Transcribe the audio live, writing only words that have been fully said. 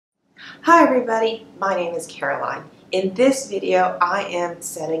Hi everybody, my name is Caroline. In this video I am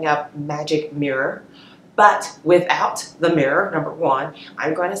setting up MagicMirror, but without the mirror, number one.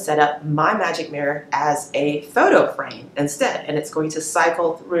 I'm going to set up my MagicMirror as a photo frame instead, and it's going to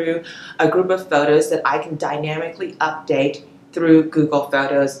cycle through a group of photos that I can dynamically update through Google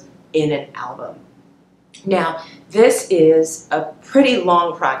Photos in an album. Now, this is a pretty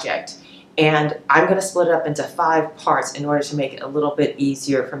long project, and I'm going to split it up into 5 parts in order to make it a little bit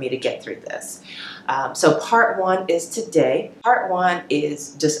easier for me to get through this. So part 1 is today. Part 1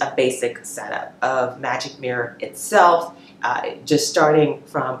 is just a basic setup of MagicMirror itself, just starting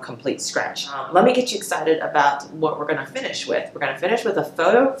from complete scratch. Let me get you excited about what we're going to finish with. We're going to finish with a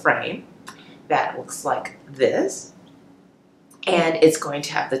photo frame that looks like this, and it's going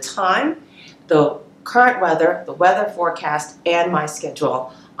to have the time, the current weather, the weather forecast, and my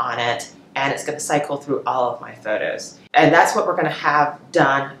schedule on it, and it's going to cycle through all of my photos. And that's what we're going to have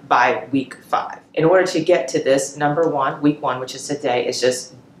done by week 5. In order to get to this, number 1, week 1, which is today, is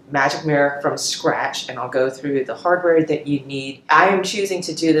just MagicMirror from scratch, and I'll go through the hardware that you need. I am choosing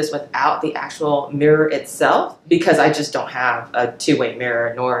to do this without the actual mirror itself because I just don't have a two-way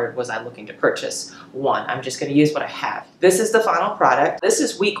mirror, nor was I looking to purchase one. I'm just going to use what I have. This is the final product. This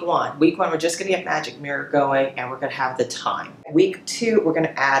is week 1. Week 1, we're just going to get MagicMirror going, and we're going to have the time. Week 2, we're going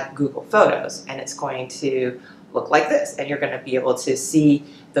to add Google Photos, and it's going to look like this, and you're going to be able to see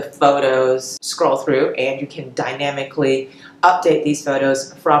the photos scroll through, and you can dynamically update these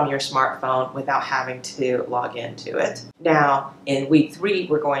photos from your smartphone without having to log into it. Now, in week 3,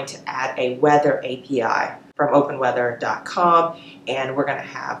 we're going to add a weather API from openweather.com, and we're going to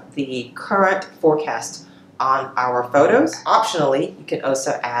have the current forecast on our photos. Optionally, you can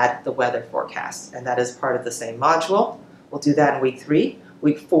also add the weather forecast, and that is part of the same module. We'll do that in week 3.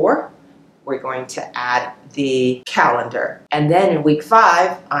 Week 4, we're going to add the calendar. And then in week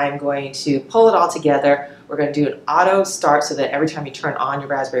 5, I'm going to pull it all together. We're going to do an auto start so that every time you turn on your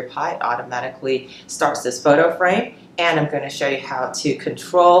Raspberry Pi, it automatically starts this photo frame. And I'm going to show you how to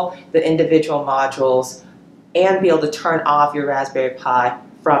control the individual modules and be able to turn off your Raspberry Pi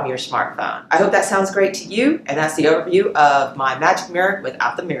from your smartphone. I hope that sounds great to you, and that's the overview of my MagicMirror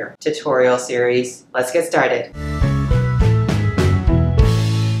without the mirror tutorial series. Let's get started.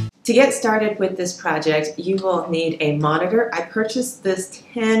 To get started with this project, you will need a monitor. I purchased this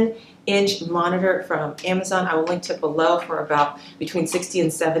 10-inch monitor from Amazon. I will link to it below for about between $60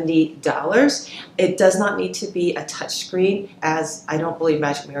 and $70. It does not need to be a touchscreen, as I don't believe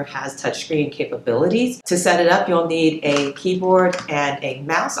MagicMirror has touchscreen capabilities. To set it up, you'll need a keyboard and a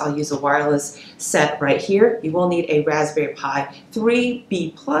mouse. I'll use a wireless set right here. You will need a Raspberry Pi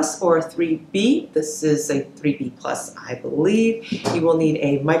 3B Plus or 3B. This is a 3B Plus, I believe. You will need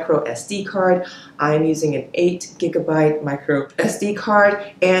a micro SD card. I'm using an 8 gigabyte micro SD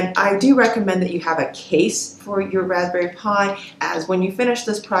card, and I do recommend that you have a case for your Raspberry Pi, as when you finish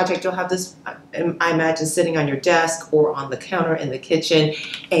this project, you'll have this, I imagine, sitting on your desk or on the counter in the kitchen,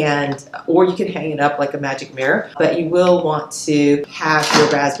 or you can hang it up like a MagicMirror, but you will want to have your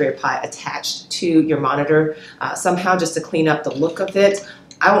Raspberry Pi attached to your monitor somehow, just to clean up the look of it.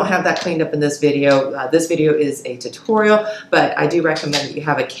 I won't have that cleaned up in this video. This video is a tutorial, but I do recommend that you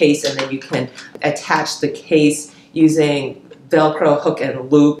have a case, and then you can attach the case using Velcro hook and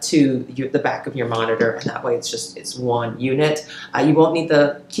loop to the back of your monitor, and that way it's one unit. You won't need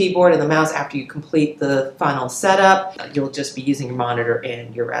the keyboard and the mouse after you complete the final setup. You'll just be using your monitor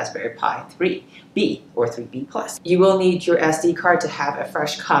and your Raspberry Pi 3B or 3B Plus. You will need your SD card to have a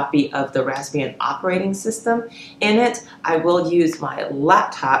fresh copy of the Raspbian operating system in it. I will use my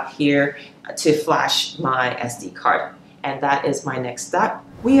laptop here to flash my SD card, and that is my next step.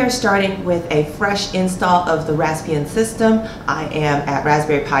 We are starting with a fresh install of the Raspbian system. I am at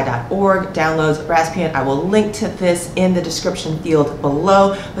raspberrypi.org, downloads Raspbian. I will link to this in the description field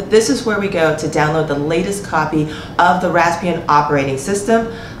below, but this is where we go to download the latest copy of the Raspbian operating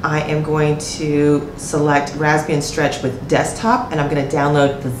system. I am going to select Raspbian Stretch with desktop, and I'm going to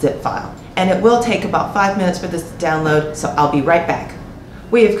download the zip file. And it will take about 5 minutes for this to download, so I'll be right back.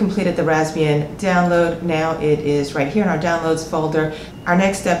 We have completed the Raspbian download. Now it is right here in our downloads folder. Our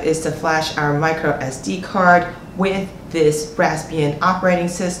next step is to flash our micro SD card with this Raspbian operating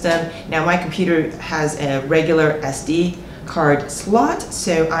system. Now my computer has a regular SD card slot,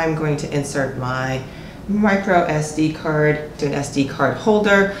 so I'm going to insert my micro SD card to an SD card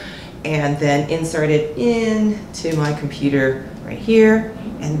holder, and then insert it into my computer right here.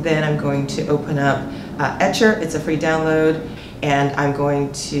 And then I'm going to open up Etcher. It's a free download. And I'm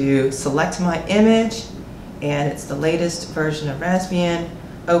going to select my image, and it's the latest version of Raspbian,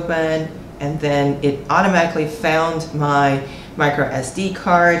 open, and then it automatically found my micro SD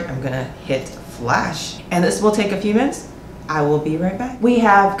card. I'm gonna hit flash, and this will take a few minutes. I will be right back. We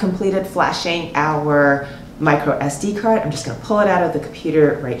have completed flashing our micro SD card. I'm just gonna pull it out of the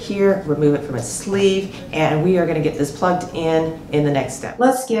computer right here, remove it from its sleeve, and we are gonna get this plugged in the next step.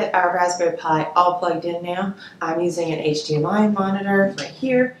 Let's get our Raspberry Pi all plugged in now. I'm using an HDMI monitor right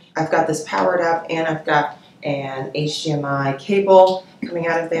here. I've got this powered up, and I've got an HDMI cable coming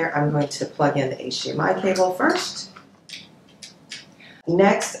out of there. I'm going to plug in the HDMI cable first.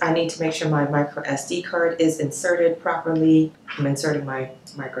 Next, I need to make sure my micro SD card is inserted properly. I'm inserting my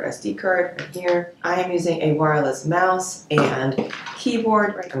micro SD card right here. I am using a wireless mouse and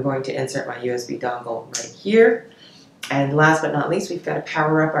keyboard. I'm going to insert my USB dongle right here. And last but not least, we've got to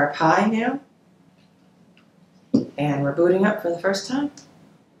power up our Pi now. And we're booting up for the first time.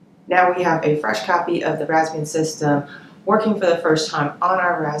 Now we have a fresh copy of the Raspbian system working for the first time on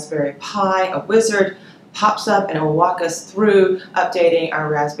our Raspberry Pi. A wizard pops up and it will walk us through updating our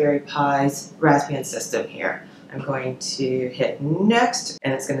Raspberry Pi's Raspbian system here. I'm going to hit next,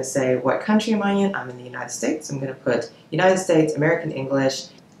 and it's going to say what country am I in. I'm in the United States. I'm going to put United States, American English,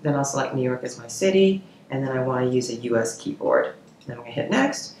 then I'll select New York as my city, and then I want to use a US keyboard. Then I'm going to hit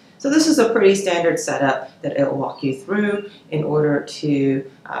next. So this is a pretty standard setup that it will walk you through in order to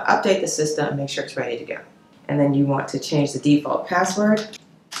update the system and make sure it's ready to go. And then you want to change the default password.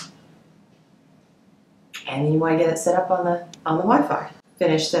 And you want to get it set up on the Wi-Fi.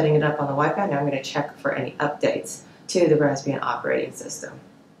 Finish setting it up on the Wi-Fi. Now I'm going to check for any updates to the Raspbian operating system.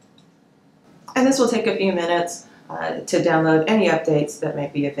 And this will take a few minutes to download any updates that may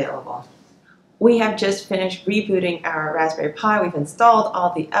be available. We have just finished rebooting our Raspberry Pi. We've installed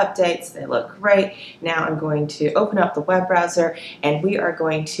all the updates. They look great. Now I'm going to open up the web browser, and we are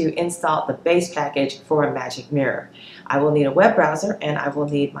going to install the base package for MagicMirror. I will need a web browser, and I will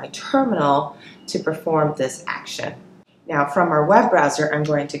need my terminal to perform this action. Now from our web browser, I'm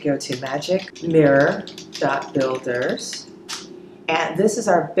going to go to MagicMirror.builders, and this is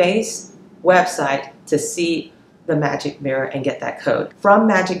our base website to see the MagicMirror and get that code. From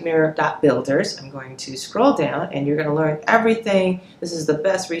MagicMirror.builders, I'm going to scroll down, and you're going to learn everything. This is the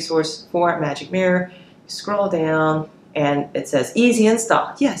best resource for MagicMirror. Scroll down, and it says easy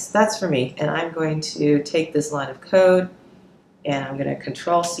install. Yes, that's for me, and I'm going to take this line of code, and I'm going to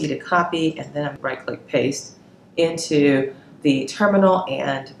Control-C to copy, and then I'm right-click paste into the terminal,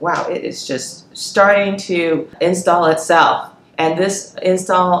 and wow, it is just starting to install itself. And this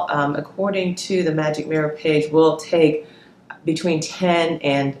install, according to the MagicMirror page, will take between 10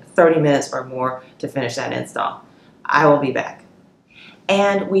 and 30 minutes or more to finish that install. I will be back.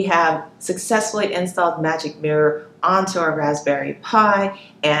 And we have successfully installed MagicMirror onto our Raspberry Pi,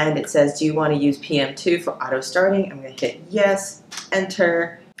 and it says, do you want to use PM2 for auto starting? I'm going to hit yes,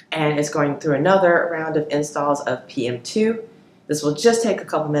 enter, and it's going through another round of installs of PM2. This will just take a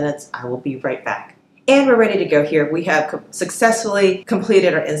couple minutes. I will be right back. And we're ready to go here. We have successfully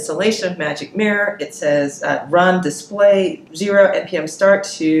completed our installation of MagicMirror. It says run display 0 npm start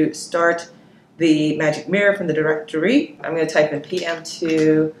to start the MagicMirror from the directory. I'm going to type in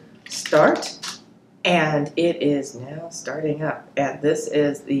PM2 start, and it is now starting up. And this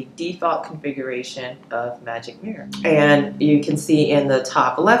is the default configuration of MagicMirror. And you can see in the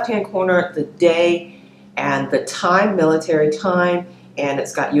top left-hand corner the day and the time, military time, and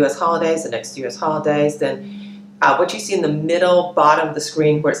it's got US holidays, the next US holidays. Then what you see in the middle bottom of the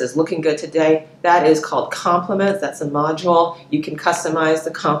screen where it says looking good today, that is called compliments. That's a module. You can customize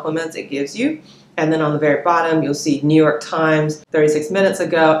the compliments it gives you. And then on the very bottom, you'll see New York Times 36 minutes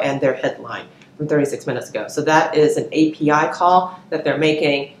ago and their headline from 36 minutes ago. So that is an API call that they're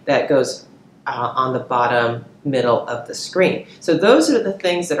making that goes on the bottom middle of the screen. So those are the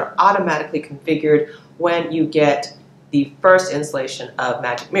things that are automatically configured when you get the first installation of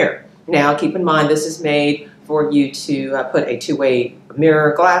MagicMirror. Now keep in mind this is made for you to put a two-way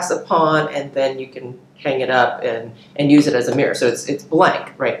mirror glass upon, and then you can hang it up and use it as a mirror. So it's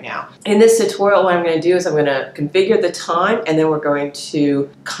blank right now. In this tutorial, what I'm going to do is I'm going to configure the time, and then we're going to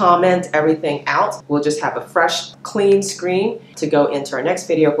comment everything out. We'll just have a fresh, clean screen to go into our next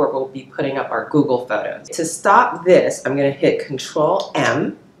video where we'll be putting up our Google Photos. To stop this, I'm going to hit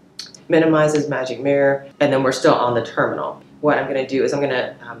Control-M, minimizes MagicMirror, and then we're still on the terminal. What I'm going to do is I'm going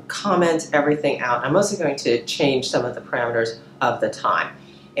to comment everything out. I'm mostly going to change some of the parameters of the time.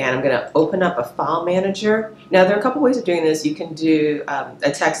 And I'm going to open up a file manager. Now there are a couple ways of doing this. You can do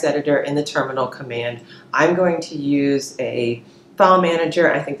a text editor in the terminal command. I'm going to use a file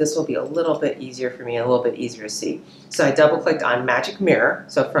manager. I think this will be a little bit easier for me, a little bit easier to see. So I double clicked on MagicMirror.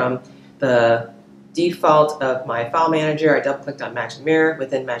 So from the default of my file manager, I double clicked on MagicMirror.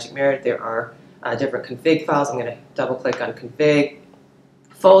 Within MagicMirror there are different config files. I'm going to double click on config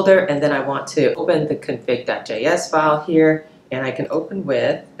folder, and then I want to open the config.js file here, and I can open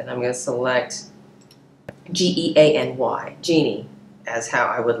with, and I'm going to select Geany, Genie, as how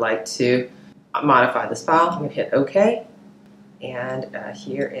I would like to modify this file. I'm going to hit OK, and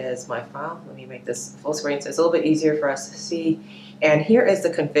here is my file. Let me make this full screen so it's a little bit easier for us to see. And here is the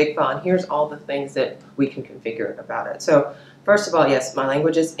config file, and here's all the things that we can configure about it. So first of all, yes, my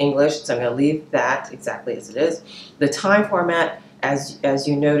language is English, so I'm going to leave that exactly as it is. The time format, as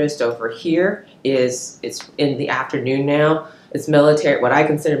you noticed over here, it's in the afternoon now. It's military, what I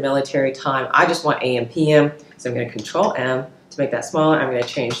consider military time. I just want AM, PM, so I'm going to Control M to make that smaller. I'm going to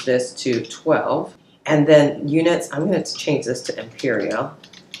change this to 12. And then units, I'm going to change this to imperial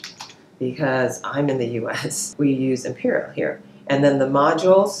because I'm in the US. We use imperial here. And then the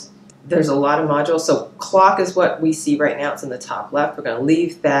modules, there's a lot of modules. So clock is what we see right now. It's in the top left. We're going to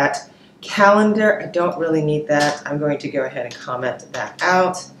leave that. Calendar, I don't really need that. I'm going to go ahead and comment that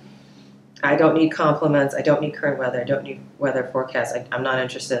out. I don't need compliments. I don't need current weather. I don't need weather forecast. I'm not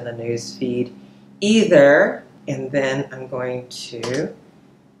interested in the news feed either. And then I'm going to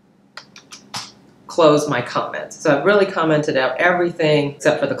close my comments. So I've really commented out everything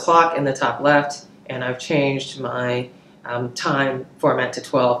except for the clock in the top left, and I've changed my time format to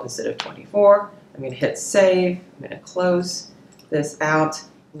 12 instead of 24. I'm going to hit save. I'm going to close this out.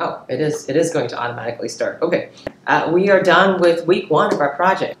 Oh, it is going to automatically start. Okay, we are done with week 1 of our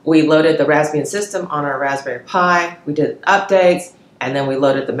project. We loaded the Raspbian system on our Raspberry Pi. We did updates, and then we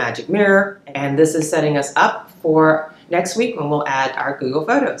loaded the MagicMirror, and this is setting us up for next week when we'll add our Google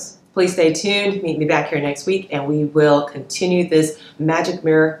Photos. Please stay tuned. Meet me back here next week, and we will continue this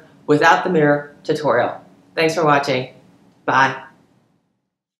MagicMirror without the mirror tutorial. Thanks for watching. Bye.